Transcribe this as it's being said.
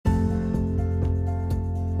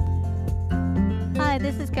Hi,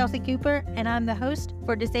 this is Kelsey Cooper, and I'm the host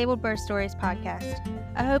for Disabled Birth Stories podcast.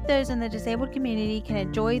 I hope those in the disabled community can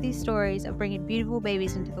enjoy these stories of bringing beautiful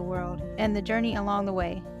babies into the world and the journey along the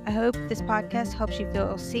way. I hope this podcast helps you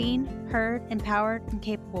feel seen, heard, empowered, and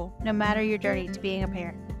capable, no matter your journey to being a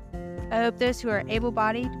parent. I hope those who are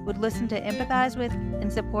able-bodied would listen to empathize with and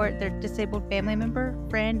support their disabled family member,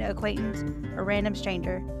 friend, acquaintance, or random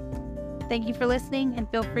stranger. Thank you for listening, and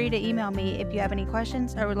feel free to email me if you have any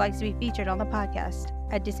questions or would like to be featured on the podcast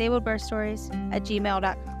at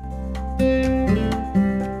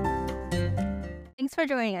disabledbirthstories@gmail.com. Thanks for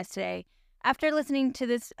joining us today. After listening to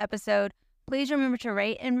this episode, please remember to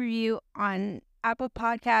rate and review on Apple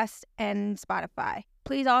Podcasts and Spotify.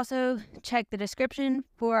 Please also check the description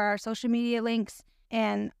for our social media links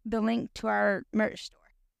and the link to our merch store.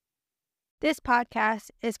 This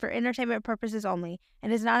podcast is for entertainment purposes only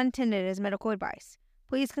and is not intended as medical advice.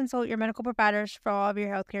 Please consult your medical providers for all of your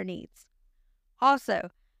healthcare needs. Also,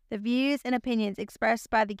 the views and opinions expressed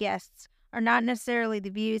by the guests are not necessarily the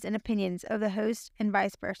views and opinions of the host and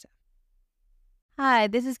vice versa. Hi,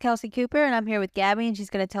 this is Kelsey Cooper, and I'm here with Gabby, and she's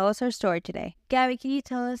going to tell us her story today. Gabby, can you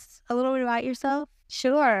tell us a little bit about yourself?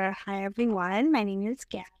 Sure. Hi, everyone. My name is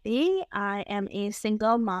Gabby. I am a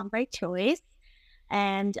single mom by choice,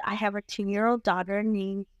 and I have a 2-year-old daughter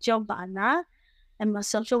named Giovanna. I'm a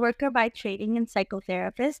social worker by training and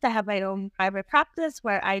psychotherapist. I have my own private practice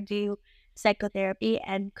where I do psychotherapy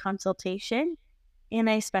and consultation, and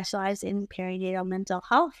I specialize in perinatal mental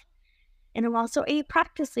health. And I'm also a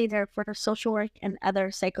practice leader for social work and other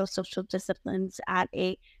psychosocial disciplines at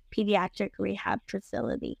a pediatric rehab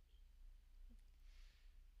facility.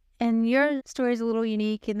 And your story is a little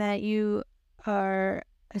unique in that you are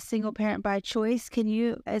a single parent by choice. Can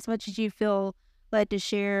you, as much as you feel led to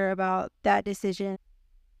share about that decision?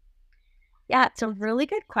 Yeah, it's a really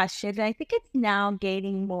good question. I think it's now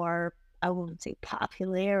gaining more, I wouldn't say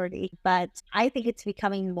popularity, but I think it's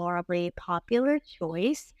becoming more of a popular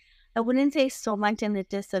choice. I wouldn't say so much in the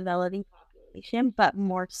disability population, but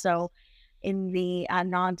more so in the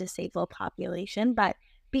non-disabled population. But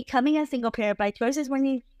becoming a single parent by choice is when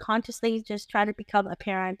you consciously just try to become a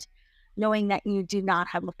parent, knowing that you do not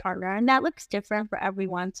have a partner. And that looks different for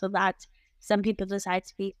everyone. So that some people decide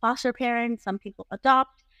to be foster parents, some people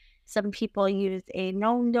adopt, some people use a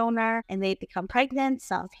known donor and they become pregnant,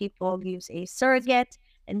 some people use a surrogate,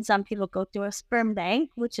 and some people go through a sperm bank,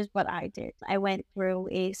 which is what I did. I went through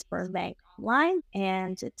a sperm bank online,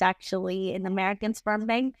 and it's actually an American sperm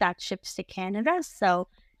bank that ships to Canada. So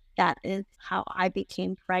that is how I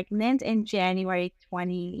became pregnant in January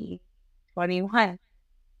 2021.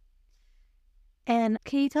 And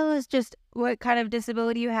can you tell us just what kind of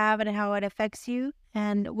disability you have and how it affects you?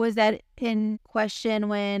 And was that in question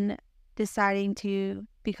when deciding to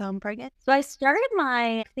become pregnant? So I started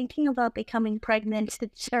my thinking about becoming pregnant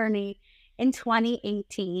journey in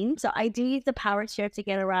 2018. So I do use the power chair to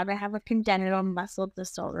get around. I have a congenital muscle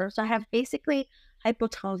disorder. So I have basically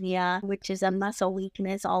hypotonia, which is a muscle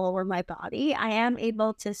weakness all over my body. I am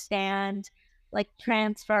able to stand, like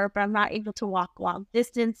transfer, but I'm not able to walk long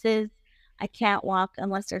distances. I can't walk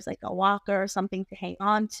unless there's like a walker or something to hang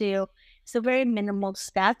on to. So very minimal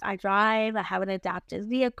steps. I drive. I have an adaptive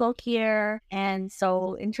vehicle here. And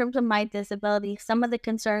so in terms of my disability, some of the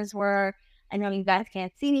concerns were, I know you guys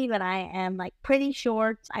can't see me, but I am like pretty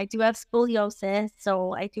short. I do have scoliosis.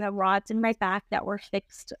 So I do have rods in my back that were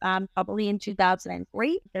fixed probably in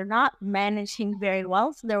 2003. They're not managing very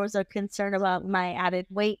well. So there was a concern about my added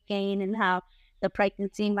weight gain and how the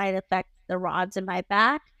pregnancy might affect the rods in my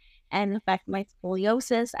back and affect my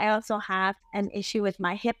scoliosis. I also have an issue with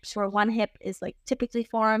my hips where one hip is like typically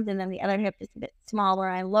formed and then the other hip is a bit smaller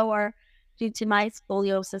and lower due to my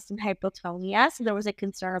scoliosis and hypotonia. So there was a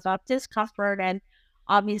concern about discomfort and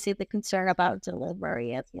obviously the concern about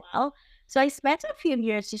delivery as well. So I spent a few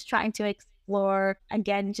years just trying to explore,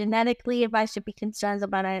 again, genetically, if I should be concerned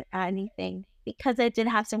about anything, because I did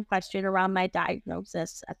have some question around my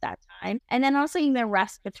diagnosis at that time. And then also even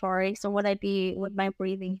respiratory. So would my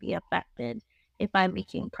breathing be affected if I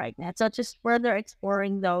became pregnant? So just further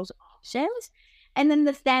exploring those options. And then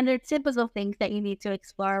the standard typical things that you need to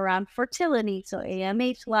explore around fertility. So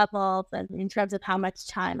AMH levels and in terms of how much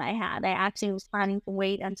time I had. I actually was planning to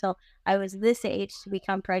wait until I was this age to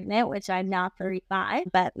become pregnant, which I'm now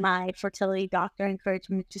 35, but my fertility doctor encouraged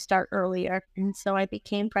me to start earlier. And so I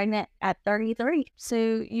became pregnant at 33.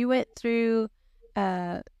 So you went through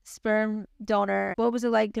sperm donor. What was it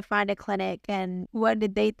like to find a clinic and what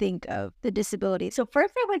did they think of the disability? So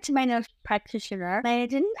first I went to my nurse practitioner and I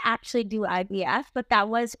didn't actually do IVF, but that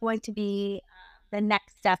was going to be the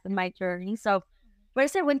next step in my journey. So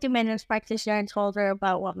First, I went to my nurse practitioner and told her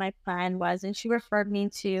about what my plan was, and she referred me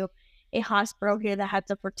to a hospital here that has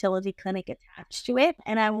a fertility clinic attached to it,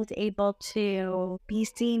 and I was able to be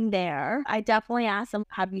seen there. I definitely asked them,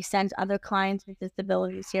 have you sent other clients with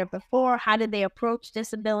disabilities here before? How did they approach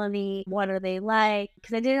disability? What are they like?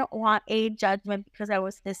 Because I didn't want A, judgment because I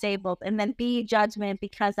was disabled, and then B, judgment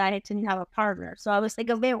because I didn't have a partner. So I was like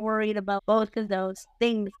a bit worried about both of those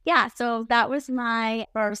things. Yeah, so that was my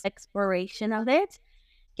first exploration of it.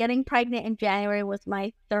 Getting pregnant in January was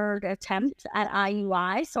my third attempt at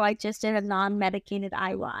IUI. So I just did a non-medicated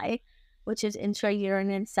IUI, which is intrauterine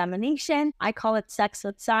insemination. I call it sex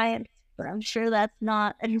with science, but I'm sure that's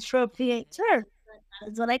not an appropriate term.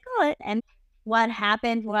 That's what I call it. And what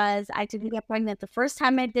happened was I didn't get pregnant the first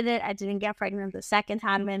time I did it. I didn't get pregnant the second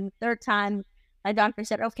time. And the third time, my doctor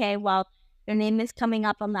said, okay, well, your name is coming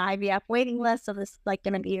up on the IVF waiting list. So this is like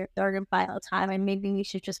going to be your third and final time. And maybe you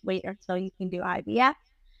should just wait until you can do IVF.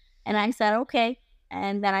 And I said, okay.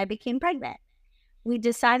 And then I became pregnant. We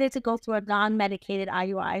decided to go through a non-medicated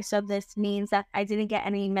IUI. So this means that I didn't get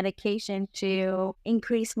any medication to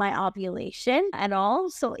increase my ovulation at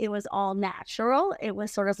all. So it was all natural. It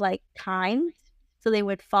was sort of like timed. So they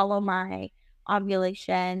would follow my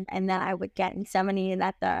ovulation and then I would get inseminated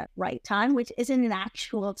at the right time, which isn't an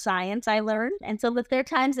actual science, I learned. And so the third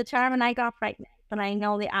time's the charm and I got pregnant. But I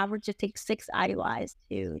know the average, it takes 6 IUIs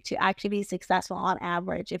to actually be successful on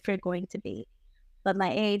average if you're going to be. But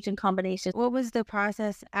my age and combination. What was the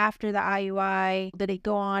process after the IUI? Did it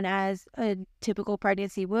go on as a typical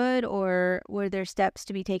pregnancy would, or were there steps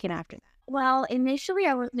to be taken after that? Well, initially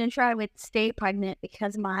I wasn't sure I would stay pregnant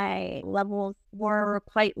because my levels were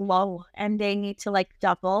quite low and they need to like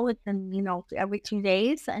double within, every 2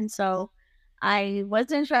 days. And so I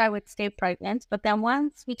wasn't sure I would stay pregnant. But then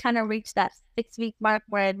once we kind of reached that 6-week mark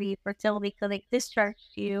where the fertility clinic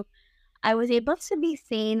discharged you, I was able to be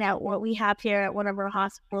seen at what we have here at one of our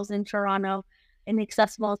hospitals in Toronto, an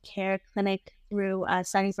accessible care clinic through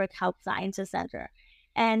Sunnybrook Health Sciences Center.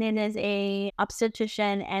 And it is a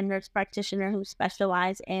obstetrician and nurse practitioner who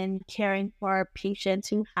specialize in caring for patients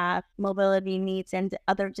who have mobility needs and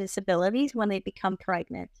other disabilities when they become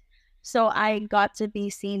pregnant. So I got to be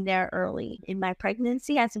seen there early in my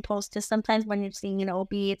pregnancy, as opposed to sometimes when you're seeing an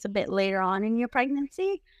OB, it's a bit later on in your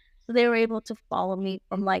pregnancy. So they were able to follow me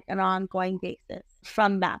from like an ongoing basis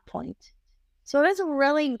from that point. So it was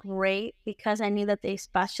really great because I knew that they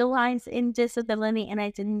specialize in disability and I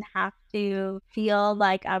didn't have to feel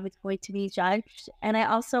like I was going to be judged. And I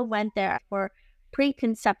also went there for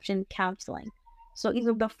preconception counseling. So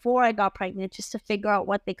even before I got pregnant, just to figure out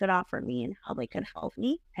what they could offer me and how they could help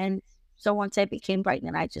me. And so once I became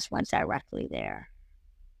pregnant, I just went directly there.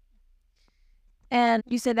 And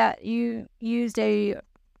you said that you used a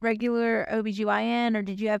regular OBGYN, or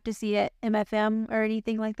did you have to see an MFM or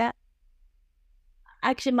anything like that?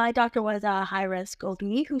 Actually, my doctor was a high-risk OB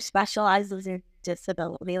who specializes in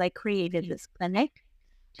disability, like created this clinic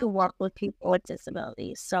to work with people with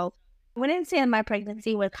disabilities. So I wouldn't say my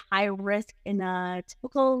pregnancy was high risk in a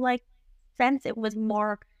typical like sense. It was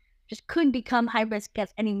more just could become high risk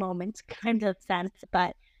at any moment kind of sense.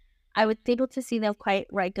 But I was able to see them quite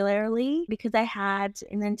regularly because I had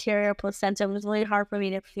an anterior placenta. It was really hard for me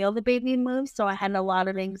to feel the baby move. So I had a lot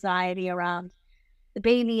of anxiety around the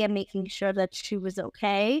baby and making sure that she was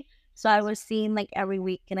okay. So I was seen like every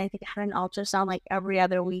week. And I think I had an ultrasound like every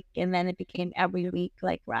other week. And then it became every week,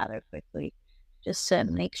 like rather quickly, just to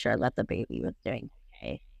make sure that the baby was doing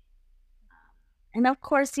okay. And of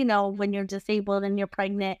course, when you're disabled and you're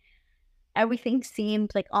pregnant, everything seemed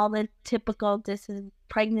like all the typical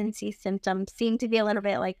pregnancy symptoms seemed to be a little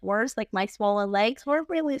bit like worse. Like my swollen legs were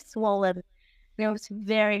really swollen. It was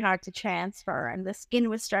very hard to transfer and the skin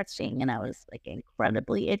was stretching and I was like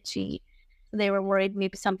incredibly itchy. So they were worried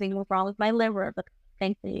maybe something was wrong with my liver, but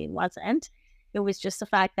thankfully it wasn't. It was just the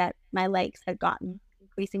fact that my legs had gotten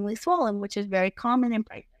increasingly swollen, which is very common in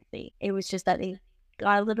pregnancy. It was just that it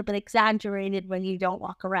got a little bit exaggerated when you don't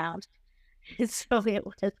walk around. So it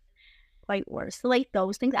was quite worse. So like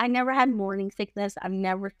those things. I never had morning sickness. I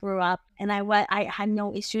never threw up. And I had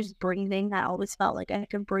no issues breathing. I always felt like I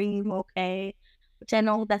could breathe okay. Which I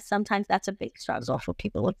know that sometimes that's a big struggle for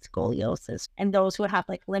people with scoliosis and those who have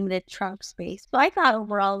like limited trunk space. So I thought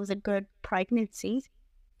overall it was a good pregnancy.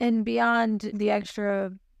 And beyond the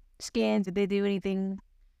extra scans, did they do anything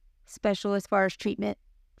special as far as treatment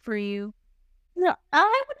for you? No,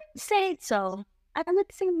 I wouldn't say so. I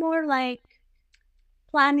would say more like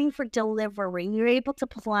planning for delivery. You're able to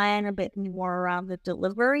plan a bit more around the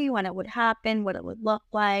delivery, when it would happen, what it would look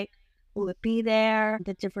like, who would be there,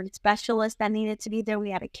 the different specialists that needed to be there.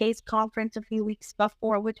 We had a case conference a few weeks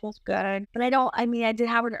before, which was good. But I did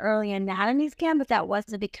have an early anatomy scan, but that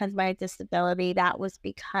wasn't because of my disability. That was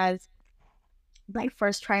because my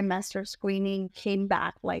first trimester screening came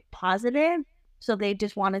back like positive. So they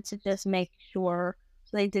just wanted to just make sure.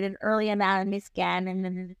 So they did an early anatomy scan and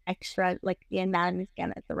then an extra, like the anatomy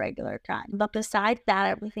scan at the regular time. But besides that,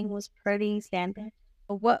 everything was pretty standard.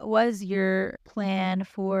 What was your plan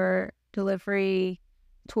for delivery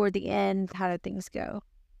toward the end? How did things go?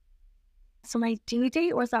 So my due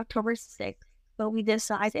date was October 6th, but we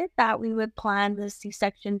decided that we would plan the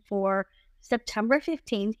C-section for September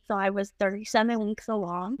 15th. So I was 37 weeks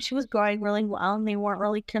along. She was growing really well and they weren't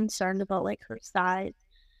really concerned about like her size.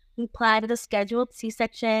 We planned a scheduled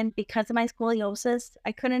C-section because of my scoliosis.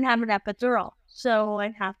 I couldn't have an epidural. So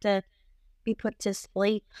I'd have to be put to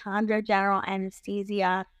sleep under general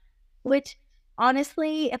anesthesia, which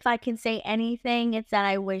honestly, if I can say anything, it's that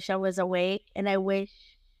I wish I was awake and I wish,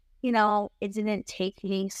 it didn't take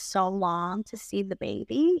me so long to see the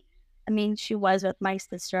baby. I mean, she was with my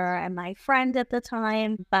sister and my friend at the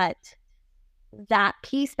time, but that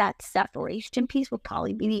piece, that separation piece would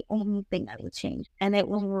probably be the only thing I would change. And it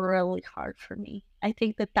was really hard for me. I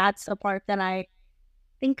think that that's the part that I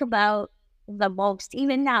think about the most.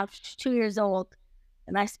 Even now, she's 2 years old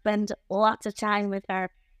and I spend lots of time with her.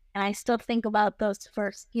 And I still think about those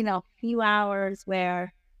first, few hours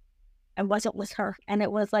where I wasn't with her. And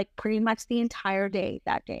it was like pretty much the entire day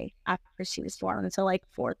that day after she was born until like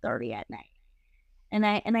 4:30 at night. And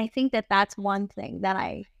I think that that's one thing that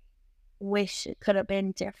I wish it could have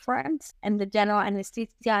been different. And the general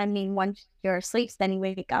anesthesia, I mean, once you're asleep, then you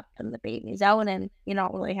wake up and the baby's out and you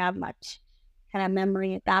don't really have much kind of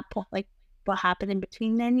memory at that point, like what happened in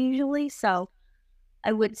between then usually. So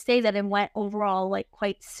I would say that it went overall like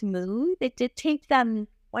quite smooth. It did take them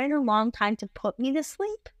quite a long time to put me to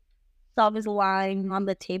sleep. So I was lying on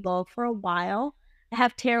the table for a while. I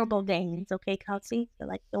have terrible veins, okay, Kelsey? They're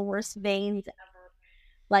like the worst veins ever.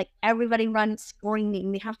 Like everybody runs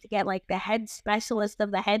screaming. They have to get like the head specialist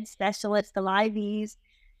of the head specialist of IVs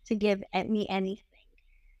to give me anything.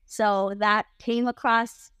 So that came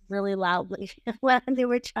across really loudly when they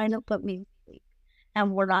were trying to put me to sleep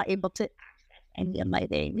and were not able to access any of my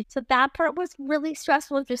veins. So that part was really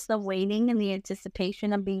stressful, just the waiting and the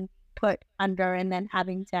anticipation of being put under and then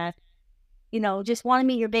having to, just want to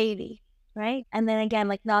meet your baby, right? And then again,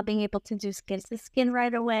 like not being able to do skin to skin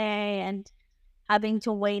right away and having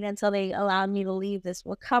to wait until they allowed me to leave this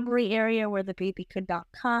recovery area where the baby could not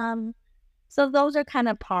come. So those are kind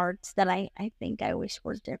of parts that I think I wish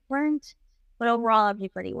were different. But overall,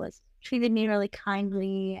 everybody was treated me really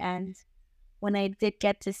kindly. And when I did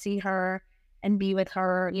get to see her and be with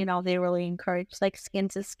her, they really encouraged like skin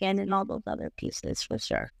to skin and all those other pieces for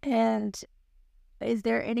sure. And is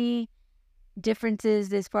there any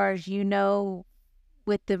differences as far as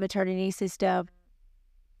with the maternity system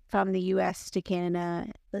from the U.S. to Canada?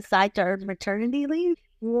 Besides our maternity leave,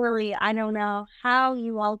 really, I don't know how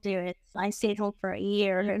you all do it. I stayed home for a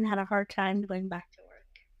year and had a hard time going back to work.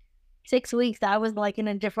 6 weeks, I was like in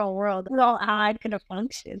a different world. I don't know how I could have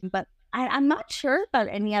functioned, but I'm not sure about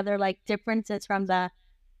any other like differences from the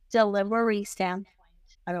delivery standpoint.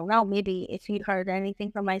 I don't know, maybe if you heard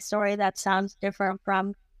anything from my story that sounds different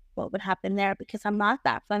from what would happen there, because I'm not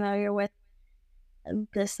that familiar with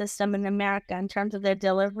the system in America in terms of their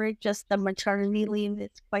delivery. Just the maternity leave is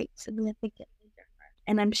quite significantly different.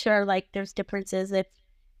 And I'm sure like there's differences if,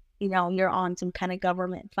 you're on some kind of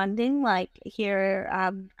government funding. Like here,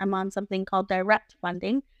 I'm on something called direct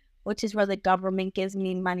funding, which is where the government gives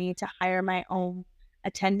me money to hire my own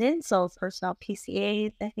attendants. So personal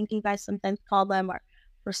PCAs, I think you guys sometimes call them, or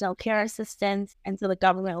personal care assistants. And so the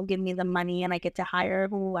government will give me the money and I get to hire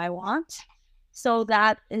who I want. So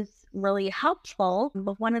that is really helpful.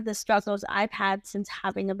 But one of the struggles I've had since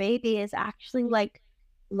having a baby is actually like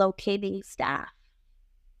locating staff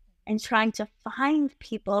and trying to find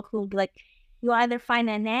people who like, you either find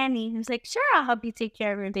a nanny who's like, sure, I'll help you take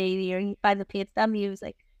care of your baby, or you find the PSW who's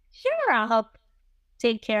like, sure, I'll help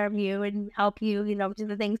take care of you and help you, do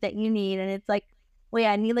the things that you need. And it's like, wait,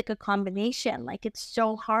 I need like a combination. Like it's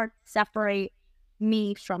so hard to separate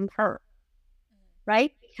me from her,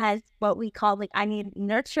 right? Because what we call like, I need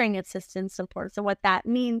nurturing assistance support. So what that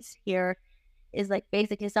means here is like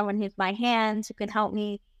basically someone who's my hands who can help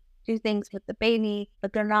me do things with the baby,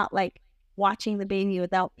 but they're not like watching the baby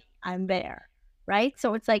without me. I'm there, right?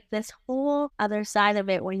 So it's like this whole other side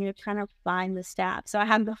of it when you're trying to find the staff. So I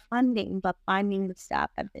have the funding, but finding the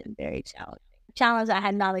staff have been very challenging. Challenge I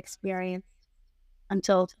had not experienced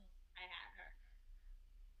until I had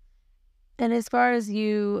her. And as far as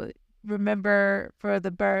you remember for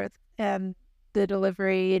the birth and the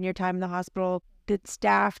delivery and your time in the hospital, did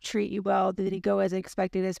staff treat you well? Did it go as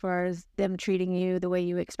expected as far as them treating you the way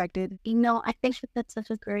you expected? I think that that's such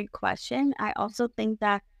a great question. I also think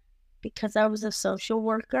that because I was a social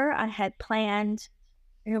worker, I had planned,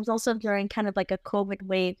 and it was also during kind of like a COVID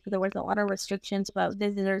wave. So there was a lot of restrictions about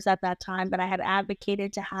visitors at that time, but I had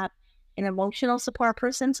advocated to have an emotional support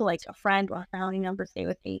person. So like a friend or a family member stay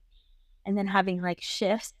with me, and then having like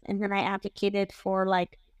shifts. And then I advocated for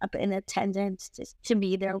like an attendant to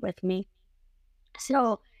be there with me.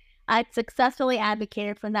 So I successfully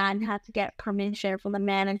advocated for that and had to get permission from the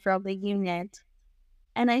manager of the unit.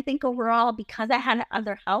 And I think overall, because I had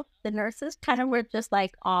other help, the nurses kind of were just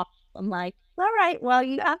like off. I'm like, all right, well,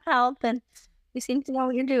 you have help and you seem to know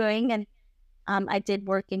what you're doing. And I did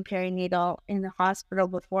work in perinatal in the hospital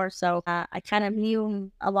before. So I kind of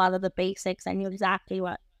knew a lot of the basics. I knew exactly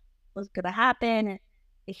what was going to happen, and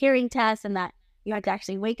the hearing test, and that you had to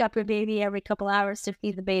actually wake up your baby every couple hours to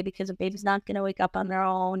feed the baby because the baby's not going to wake up on their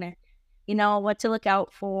own, and what to look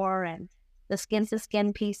out for, and the skin to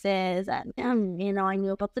skin pieces, and I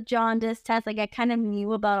knew about the jaundice test. Like I kind of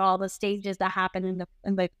knew about all the stages that happen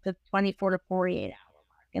in the 24 to 48 hour mark,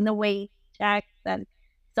 and the weight checks, and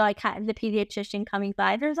so I kind of the pediatrician coming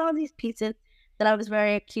by. There's all these pieces that I was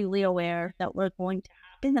very acutely aware that were going to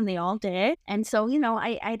happen, and they all did. And so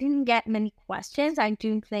I didn't get many questions. I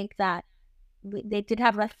do think that they did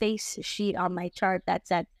have a face sheet on my chart that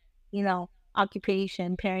said,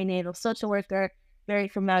 occupation, perinatal social worker, very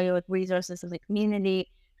familiar with resources in the community,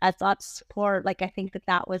 thought support. Like, I think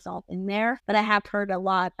that was all in there. But I have heard a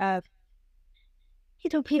lot of,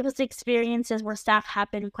 people's experiences where staff have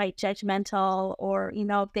been quite judgmental, or,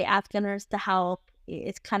 if they ask a nurse to help,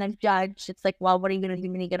 it's kind of judged. It's like, well, what are you going to do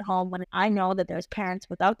when you get home? When I know that there's parents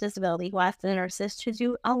without disability who ask the nurses to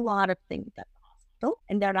do a lot of things at the hospital,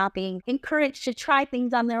 and they're not being encouraged to try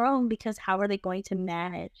things on their own because how are they going to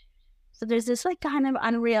manage? So there's this like kind of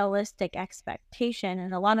unrealistic expectation.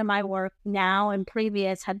 And a lot of my work now and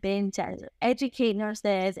previous have been to educate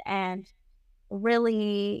nurses and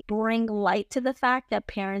really bring light to the fact that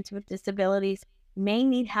parents with disabilities may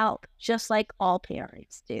need help, just like all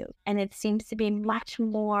parents do. And it seems to be much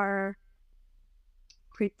more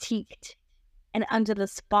critiqued and under the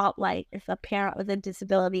spotlight if a parent with a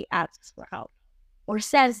disability asks for help or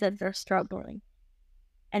says that they're struggling.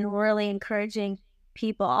 And really encouraging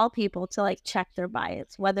all people to like check their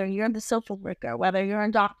bias, whether you're the social worker, whether you're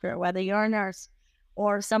a doctor, whether you're a nurse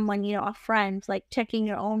or someone, a friend, like checking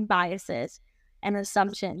your own biases and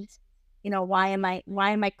assumptions. Why am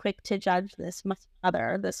I quick to judge this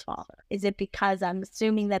mother or this father? Is it because I'm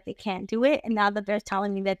assuming that they can't do it, and now that they're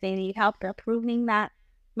telling me that they need help, they're proving that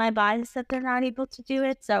my bias that they're not able to do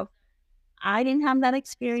it? So I didn't have that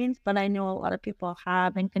experience, but I know a lot of people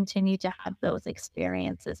have and continue to have those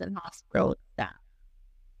experiences in hospital staff.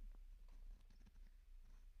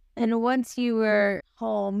 And once you were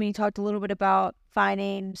home, you talked a little bit about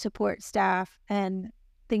finding support staff and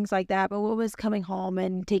things like that. But what was coming home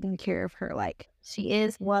and taking care of her like?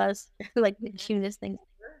 She was like the cutest thing.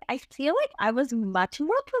 I feel like I was much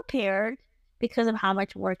more prepared because of how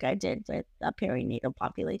much work I did with the perinatal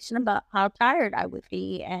population, about how tired I would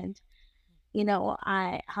be, and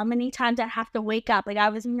how many times I have to wake up. Like, I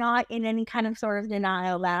was not in any kind of sort of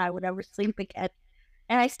denial that I would ever sleep again.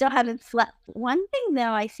 And I still haven't slept. One thing,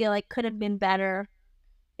 though, I feel like could have been better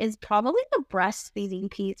is probably the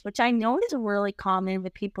breastfeeding piece, which I know is really common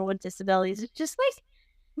with people with disabilities. It's just like,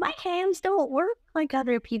 my hands don't work like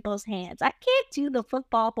other people's hands. I can't do the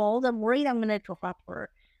football hold. I'm worried I'm going to drop her.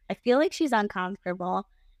 I feel like she's uncomfortable,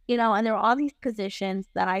 and there were all these positions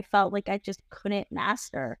that I felt like I just couldn't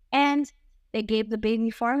master. And they gave the baby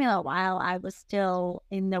formula while I was still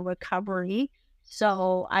in the recovery.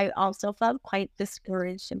 So I also felt quite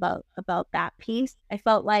discouraged about that piece. I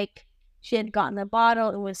felt like she had gotten the bottle.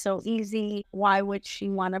 It was so easy. Why would she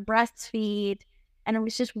want to breastfeed? And it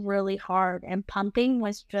was just really hard. And pumping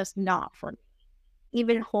was just not for me.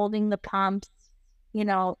 Even holding the pumps,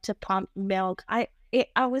 to pump milk. I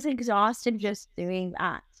was exhausted just doing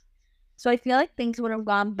that. So I feel like things would have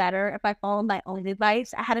gone better if I followed my own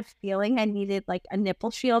advice. I had a feeling I needed like a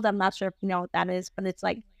nipple shield. I'm not sure if you know what that is, but it's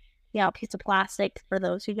like, a piece of plastic, for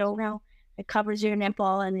those who don't know. It covers your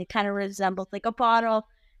nipple and it kind of resembles like a bottle,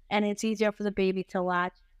 and it's easier for the baby to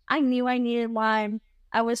latch. I knew I needed one.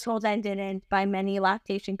 I was told I didn't by many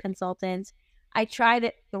lactation consultants. I tried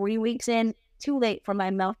it 3 weeks in, too late for my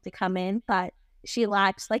milk to come in, but she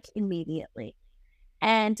latched like immediately.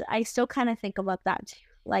 And I still kind of think about that too.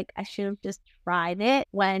 Like, I should have just tried it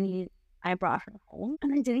when I brought her home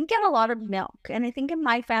and I didn't get a lot of milk. And I think in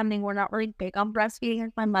my family, we're not really big on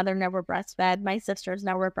breastfeeding. My mother never breastfed. My sisters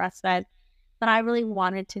never breastfed. But I really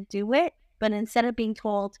wanted to do it. But instead of being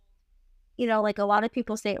told, like a lot of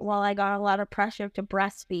people say, well, I got a lot of pressure to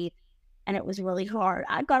breastfeed and it was really hard.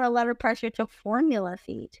 I got a lot of pressure to formula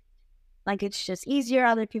feed. Like it's just easier.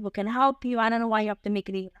 Other people can help you. I don't know why you have to make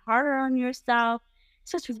it even harder on yourself.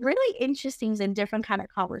 So it's really interesting and different kind of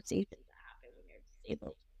conversations that happen when you're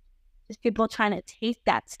disabled. Just people trying to take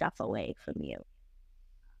that stuff away from you.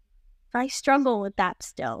 I struggle with that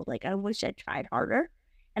still. Like I wish I tried harder.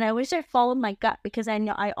 And I wish I followed my gut because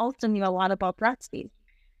I also knew a lot about breastfeeding,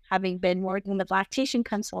 having been working with lactation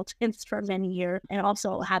consultants for many years and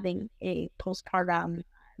also having a postpartum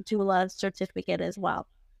doula certificate as well.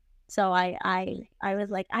 So I was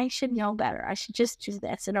like, I should know better. I should just do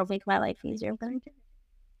this and it'll make my life easier. But I didn't.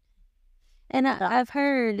 And I've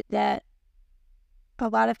heard that a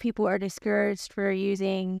lot of people are discouraged for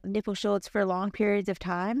using nipple shields for long periods of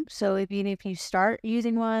time. So even if you start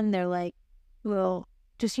using one, they're like, well,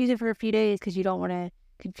 just use it for a few days because you don't want to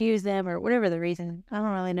confuse them or whatever the reason. I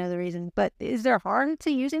don't really know the reason. But is there harm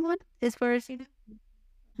to using one as far as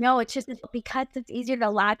No, it's just because it's easier to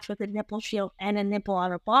latch with a nipple shield and a nipple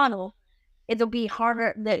on a bottle. It'll be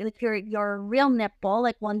harder. Like your real nipple,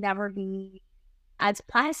 like will never be as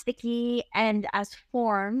plasticky and as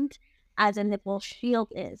formed as a nipple shield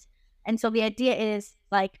is. And so the idea is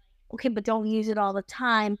like, okay, but don't use it all the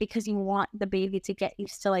time because you want the baby to get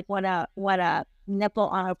used to like what a nipple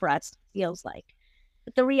on a breast feels like.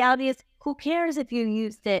 But the reality is, who cares if you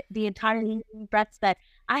used it the entire breastfed?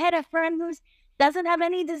 I had a friend who doesn't have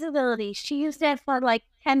any disability. She used it for like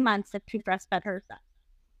 10 months if she breastfed her son.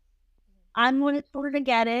 I'm going to told her to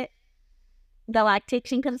get it. The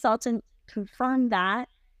lactation consultant confirmed that.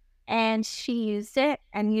 And she used it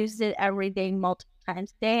every day, multiple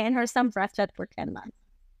times a day. And her son breastfed for 10 months.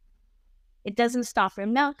 It doesn't stop her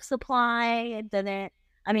milk supply. It didn't,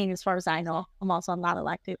 as far as I know, I'm also not a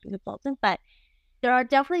lactation consultant, but there are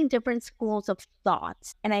definitely different schools of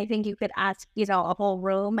thought. And I think you could ask, a whole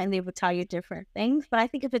room and they would tell you different things. But I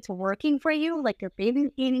think if it's working for you, like your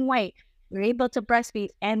baby's gaining weight, you're able to breastfeed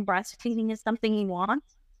and breastfeeding is something you want,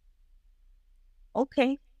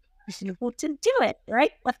 okay, you're able to do it,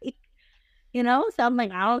 right? Like, so I'm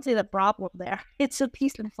like, I don't see the problem there. It's a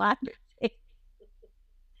piece of plastic,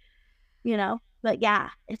 But yeah,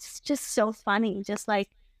 it's just so funny. Just like,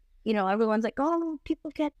 everyone's like, oh,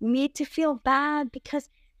 people get made to feel bad because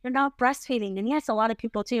they're not breastfeeding. And yes, a lot of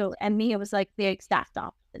people too. And me, it was like the exact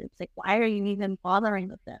opposite. It's like, why are you even bothering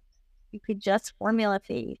with this? You could just formula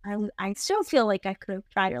feed. I still feel like I could have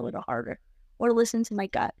tried a little harder or listened to my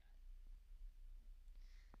gut.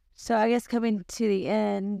 So I guess coming to the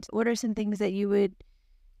end, what are some things that you would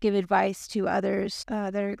give advice to others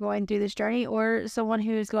that are going through this journey or someone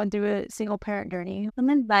who's going through a single parent journey? Some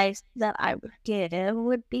advice that I would give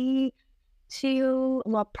would be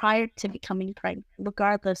prior to becoming pregnant,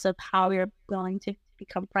 regardless of how you're going to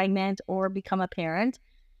become pregnant or become a parent,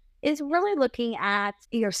 is really looking at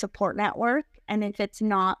your support network. And if it's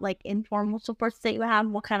not like informal supports that you have,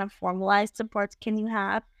 what kind of formalized supports can you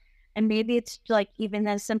have? And maybe it's like even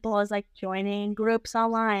as simple as like joining groups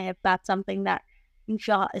online, if that's something that you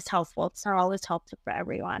feel is helpful. It's not always helpful for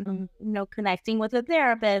everyone. Connecting with a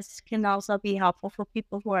therapist can also be helpful for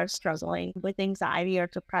people who are struggling with anxiety or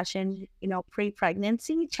depression,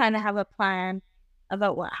 pre-pregnancy. Trying to have a plan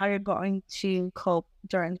about how you're going to cope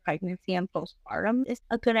during pregnancy and postpartum is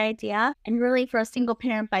a good idea. And really for a single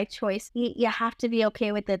parent by choice, you have to be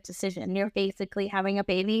okay with the decision. You're basically having a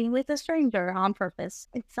baby with a stranger on purpose.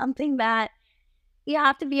 It's something that you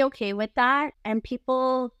have to be okay with that. And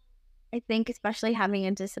people, I think, especially having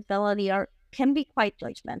a disability, can be quite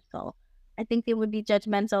judgmental. I think they would be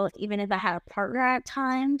judgmental even if I had a partner at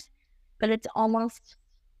times, but it's almost,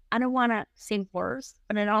 I don't want to say worse,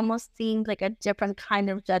 but it almost seems like a different kind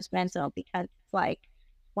of judgmental because it's like,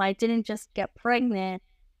 well, I didn't just get pregnant.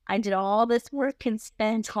 I did all this work and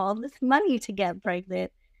spent all this money to get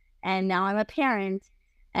pregnant. And now I'm a parent.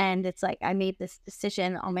 And it's like, I made this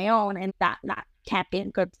decision on my own and that can't be a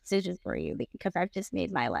good decision for you because I've just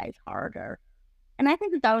made my life harder. And I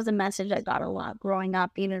think that was a message I got a lot growing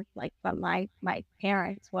up, even like from my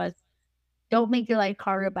parents was, don't make your life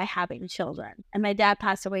harder by having children. And my dad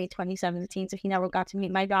passed away in 2017, so he never got to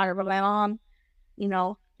meet my daughter. But my mom,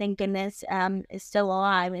 thank goodness, is still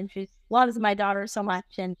alive. And she loves my daughter so much.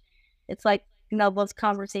 And it's like, those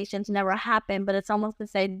conversations never happen. But it's almost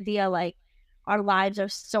this idea like our lives are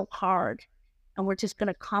so hard and we're just going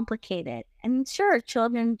to complicate it. And sure,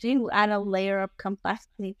 children do add a layer of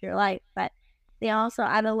complexity to your life, but they also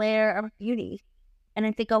add a layer of beauty. And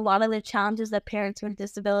I think a lot of the challenges that parents with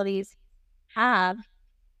disabilities have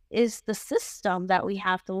is the system that we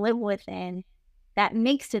have to live within that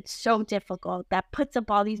makes it so difficult, that puts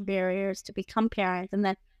up all these barriers to become parents. And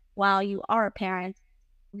then while you are a parent,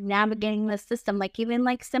 navigating the system, like even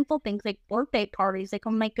like simple things like birthday parties, like,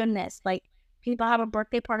 oh my goodness, like people have a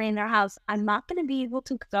birthday party in their house. I'm not going to be able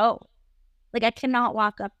to go. Like I cannot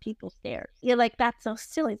walk up people's stairs. You're like, that's so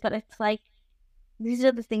silly. But it's like, these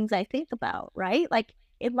are the things I think about, right? Like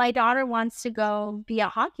if my daughter wants to go be a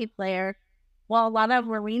hockey player, well, a lot of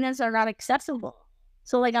arenas are not accessible.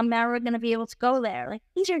 So like I'm never going to be able to go there. Like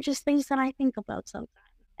these are just things that I think about sometimes.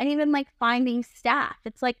 And even like finding staff.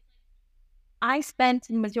 It's like I spent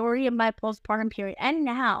the majority of my postpartum period and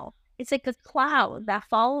now it's like a cloud that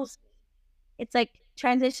follows me. It's like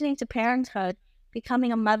transitioning to parenthood,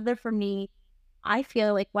 becoming a mother for me, I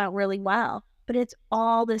feel like went really well. But it's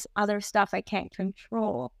all this other stuff I can't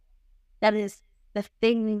control. That is the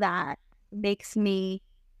thing that makes me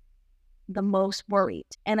the most worried.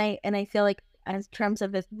 And I feel like in terms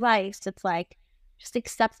of advice, it's like just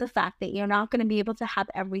accept the fact that you're not going to be able to have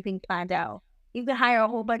everything planned out. You could hire a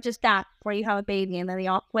whole bunch of staff before you have a baby and then they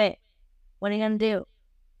all quit. What are you going to do?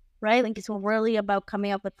 Right? Like it's really about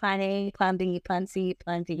coming up with plan A, plan B, plan C,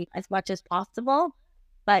 plan D as much as possible.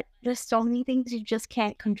 But there's so many things you just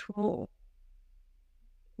can't control.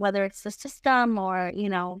 Whether it's the system or, you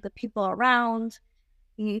know, the people around,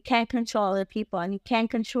 you can't control other people and you can't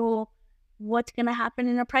control what's going to happen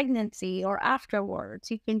in a pregnancy or afterwards.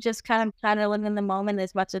 You can just kind of try to live in the moment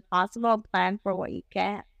as much as possible, plan for what you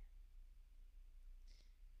can.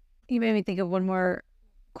 You made me think of one more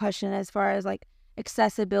question as far as like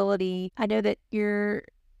accessibility. I know that your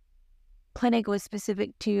clinic was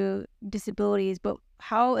specific to disabilities, but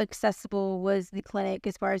how accessible was the clinic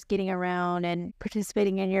as far as getting around and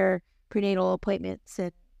participating in your prenatal appointments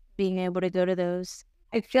and being able to go to those?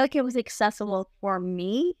 I feel like it was accessible for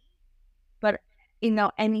me, but you know,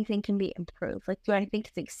 anything can be improved. Like, do I think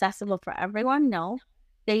it's accessible for everyone? No.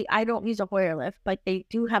 I don't use a Hoyer lift, but they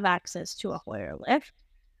do have access to a Hoyer lift.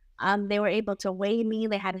 They were able to weigh me.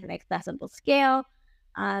 They had an accessible scale.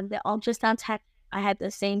 The ultrasound tech, I had the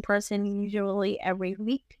same person usually every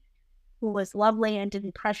week who was lovely and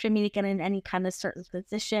didn't pressure me to get in any kind of certain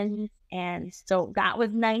position. And so that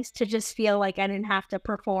was nice to just feel like I didn't have to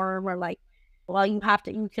perform or like, well, you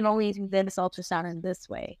can only do this ultrasound in this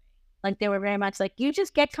way. Like they were very much like, you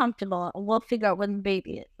just get comfortable and we'll figure out when the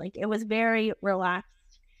baby is. Like it was very relaxed.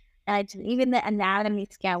 And even the anatomy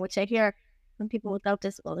scan, which I hear from people without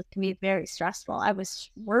disabilities can be very stressful. I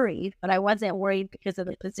was worried, but I wasn't worried because of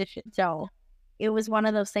the position. So it was one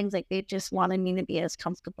of those things like they just wanted me to be as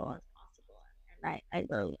comfortable as possible. And I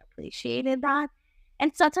really appreciated that.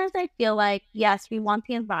 And sometimes I feel like, yes, we want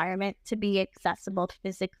the environment to be accessible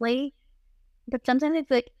physically, but sometimes I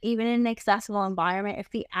feel like even in an accessible environment, if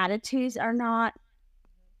the attitudes are not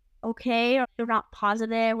okay or they're not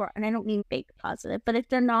positive, and I don't mean fake positive, but if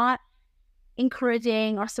they're not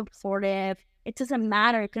encouraging or supportive, it doesn't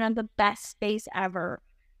matter. You can have the best space ever.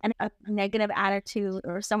 And a negative attitude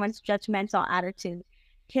or someone's judgmental attitude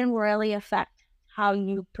can really affect how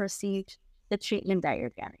you perceive the treatment that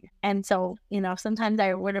you're getting. And so, you know, sometimes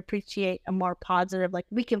I would appreciate a more positive, like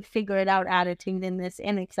we can figure it out attitude in this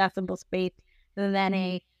inaccessible space than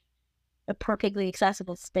a perfectly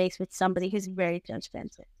accessible space with somebody who's very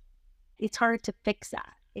judgmental. It's hard to fix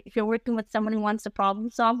that. If you're working with someone who wants to problem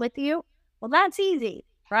solve with you, well, that's easy,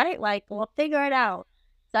 right? Like, we'll figure it out.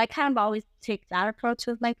 So I kind of always take that approach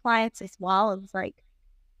with my clients as well. It's like,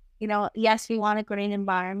 you know, yes, we want a great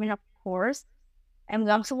environment, of course. And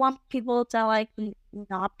we also want people to like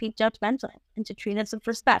not be judgmental and to treat us with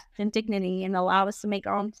respect and dignity and allow us to make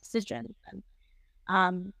our own decisions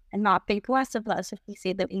and not think less of us if we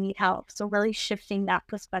see that we need help. So really shifting that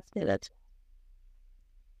perspective.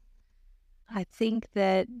 I think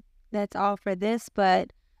that that's all for this,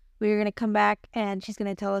 but we're going to come back and she's going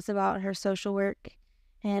to tell us about her social work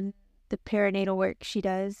and the perinatal work she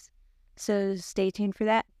does. So stay tuned for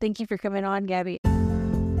that. Thank you for coming on, Gabby.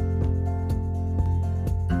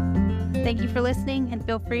 Thank you for listening, and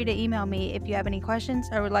feel free to email me if you have any questions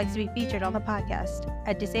or would like to be featured on the podcast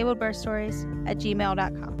at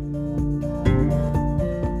disabledbirthstories@gmail.com.